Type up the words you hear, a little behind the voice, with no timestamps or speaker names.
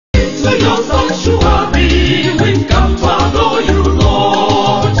Into your sanctuary, we've come to adore you,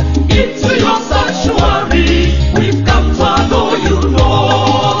 Lord. Into your sanctuary, we've come to adore you,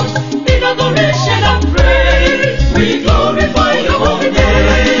 Lord. In adoration and praise, we glorify your holy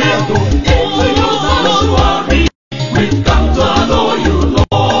name. Into your sanctuary, we've come to adore you,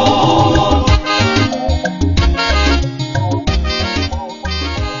 Lord.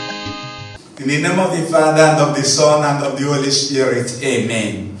 In the name of the Father, and of the Son, and of the Holy Spirit,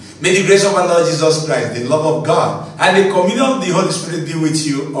 amen. May the grace of our Lord Jesus Christ, the love of God, and the communion of the Holy Spirit be with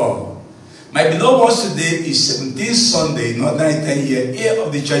you all. My beloved ones, today is 17th Sunday, not 10th year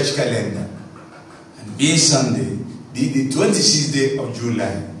of the church calendar. And being Sunday, the 26th day of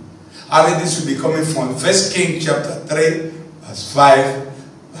July. Our readings will be coming from 1 Kings chapter 3, verse 5,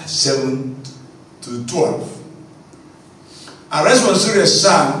 verse 7 to 12. Our responsorial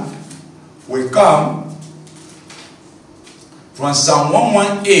psalm will come from Psalm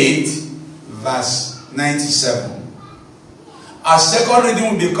 118, verse 97. Our second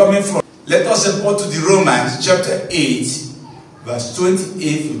reading will be coming from, let us report to the Romans, chapter 8, verse 28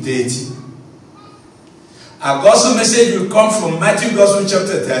 to 30. Our gospel message will come from Matthew Gospel,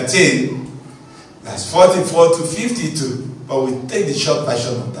 chapter 13, verse 44 to 52, but we'll take the short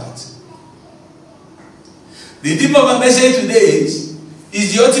version of that. The theme of our message today is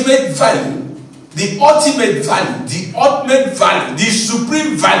the ultimate value. The ultimate value, the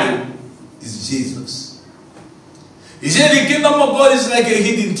supreme value is Jesus. He said the kingdom of God is like a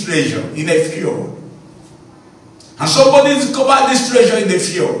hidden treasure in a field. And somebody discovered this treasure in the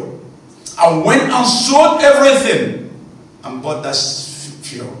field and went and sold everything and bought that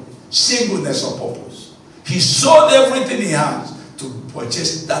field. Singleness of purpose. He sold everything he has to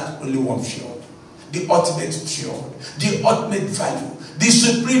purchase that only one field. The ultimate field. The ultimate value. The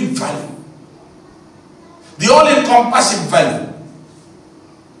supreme value. The all-encompassing value.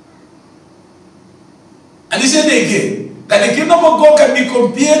 And he said again, that the kingdom of God can be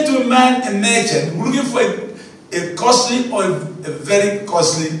compared to a man, a merchant, looking for a costly or a very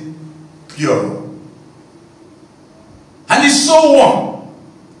costly pure. And he saw one,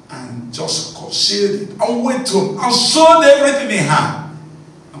 and just concealed it, and went to him, and sold everything he had,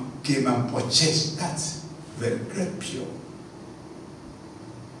 and came and purchased that very great pure.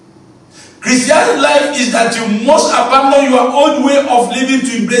 Christian life is that you must abandon your old way of living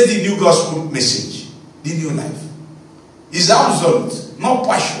to embrace the new gospel message. The new life. It's absolute, not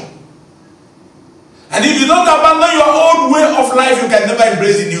partial. And if you don't abandon your old way of life, you can never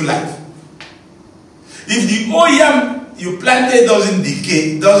embrace the new life. If the old yam you planted doesn't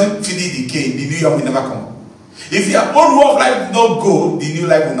decay, doesn't finish decaying, the new yam will never come. If your old way of life does not go, the new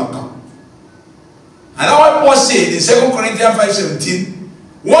life will not come. And that's why Paul said in 2 Corinthians 5:17,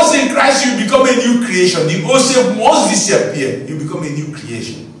 once in Christ you become a new creation. The old self must disappear. You become a new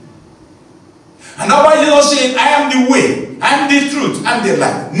creation. And that's why Jesus said, I am the way, I am the truth, I am the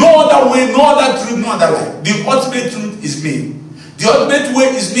life. No other way, no other truth, no other life. The ultimate truth is me. The ultimate way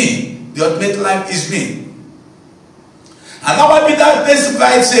is me. The ultimate life is me. And that's why Peter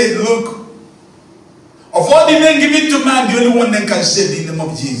testified, said, look, of all the men given to man, the only one that can save the name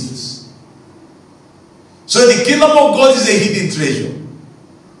of Jesus. So the kingdom of God is a hidden treasure.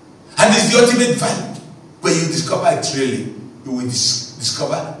 And it's the ultimate value. When you discover it really, you will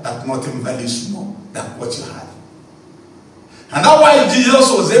discover that nothing values more than what you had. And that's why Jesus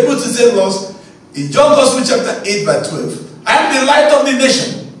was able to tell us in John Gospel chapter 8 verse 12, I am the light of the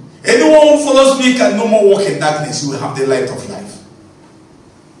nation. Anyone who follows me can no more walk in darkness. He will have the light of life.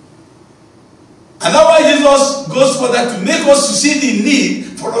 And that's why Jesus goes for that, to make us to see the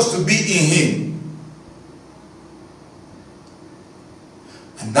need for us to be in him.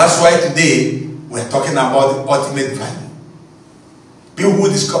 And that's why today we're talking about the ultimate value. People who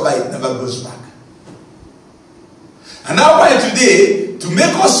discover it never goes back. And that's why today, to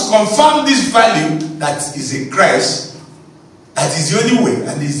make us confirm this value that is in Christ, that is the only way,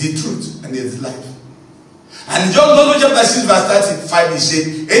 and is the truth, and is life. And in John chapter 6 verse 35, he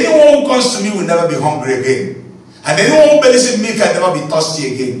said, anyone who comes to me will never be hungry again. And anyone who believes in me can never be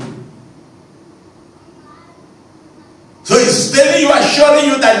thirsty again. So he's telling you, assuring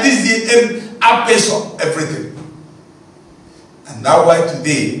you that this is the end apex of everything. And that's why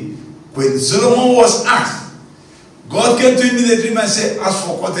today, when Solomon was asked, God came to him in a dream and said, ask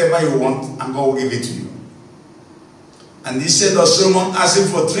for whatever you want, and God will give it to you. And he said of Solomon, asking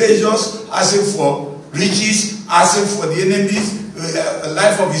for treasures, asking for riches, asking for the enemies,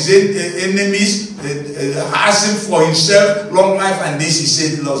 life of his enemies, asking for himself, long life, and this he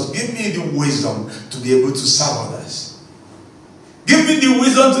said, Lord, give me the wisdom to be able to serve others. Give me the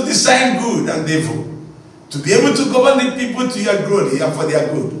wisdom to discern good and evil, to be able to govern the people to your glory and for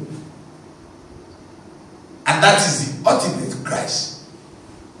their good. And that is the ultimate Christ.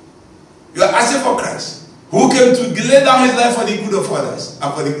 You are asking for Christ, who came to lay down his life for the good of others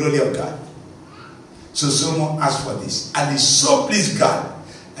and for the glory of God. So Solomon asked for this, and he so pleased God,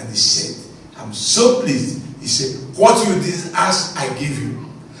 and he said, I'm so pleased. He said, what you did ask, I give you.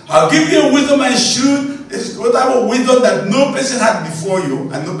 I'll give you wisdom and shrewd. There's what type of wisdom that no person had before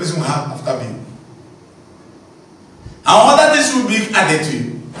you and no person will have after you. And other things will be added to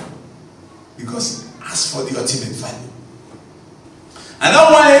you. Because ask for the ultimate value. And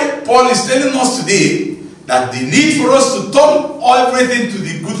that's why Paul is telling us today that the need for us to turn everything to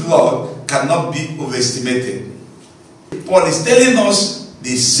the good Lord cannot be overestimated. Paul is telling us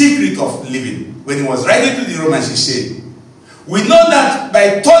the secret of living. When he was writing to the Romans, he said, we know that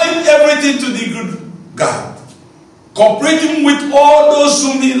by turning everything to the good God, cooperating with all those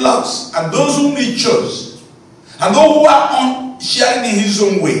whom he loves and those whom he chose, and those who are sharing in his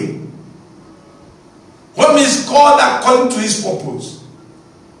own way, when he is called according to his purpose,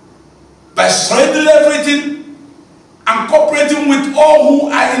 by surrendering everything and cooperating with all who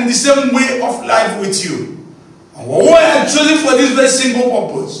are in the same way of life with you, and who are chosen for this very single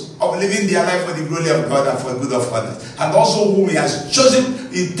purpose of living their life for the glory of God and for the good of others, and also whom he has chosen,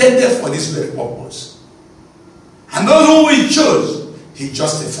 intended for this very purpose. And those whom he chose, he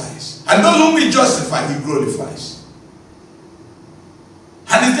justifies. And those whom he justifies, he glorifies.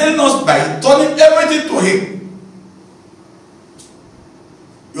 And he's telling us by turning everything to him,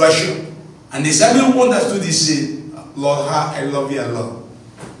 you are sure. And the disciple who understood this said, Lord, how I love you, Lord.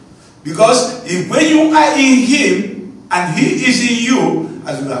 Because if when you are in him and he is in you,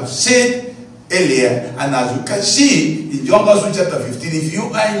 as we have said earlier, and as you can see in John Gospel chapter 15, if you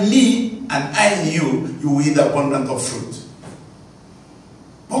are in me and I in you, you will eat abundant of fruit.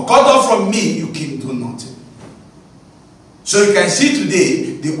 But cut off from me, you can do nothing. So you can see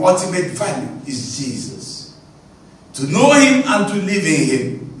today, the ultimate value is Jesus. To know him and to live in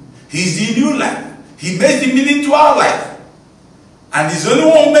him. He is the new life. He made the meaning to our life. And he's the only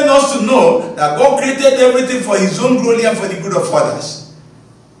one who made us to know that God created everything for his own glory and for the good of others.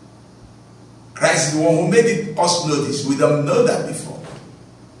 Christ is the one who made us know this. We don't know that before.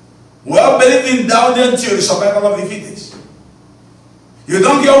 We are believing Darwinian theory, survival of the fittest. You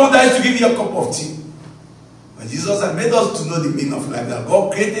don't care who dies to give you a cup of tea. But Jesus has made us to know the meaning of life, that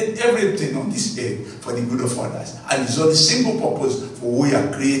God created everything on this earth for the good of others. And it's only single purpose for what we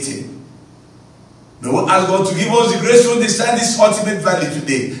are creating. May we ask God to give us the grace to understand this ultimate value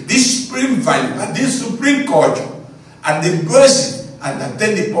today, this supreme value and this supreme culture, and embrace it and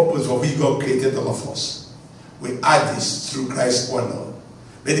attain the purpose for which God created all of us. We add this through Christ our Lord.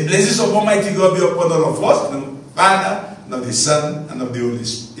 May the blessings of Almighty God be upon all of us, and of the Father, and of the Son, and of the Holy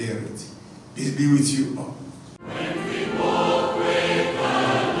Spirit. Peace be with you all.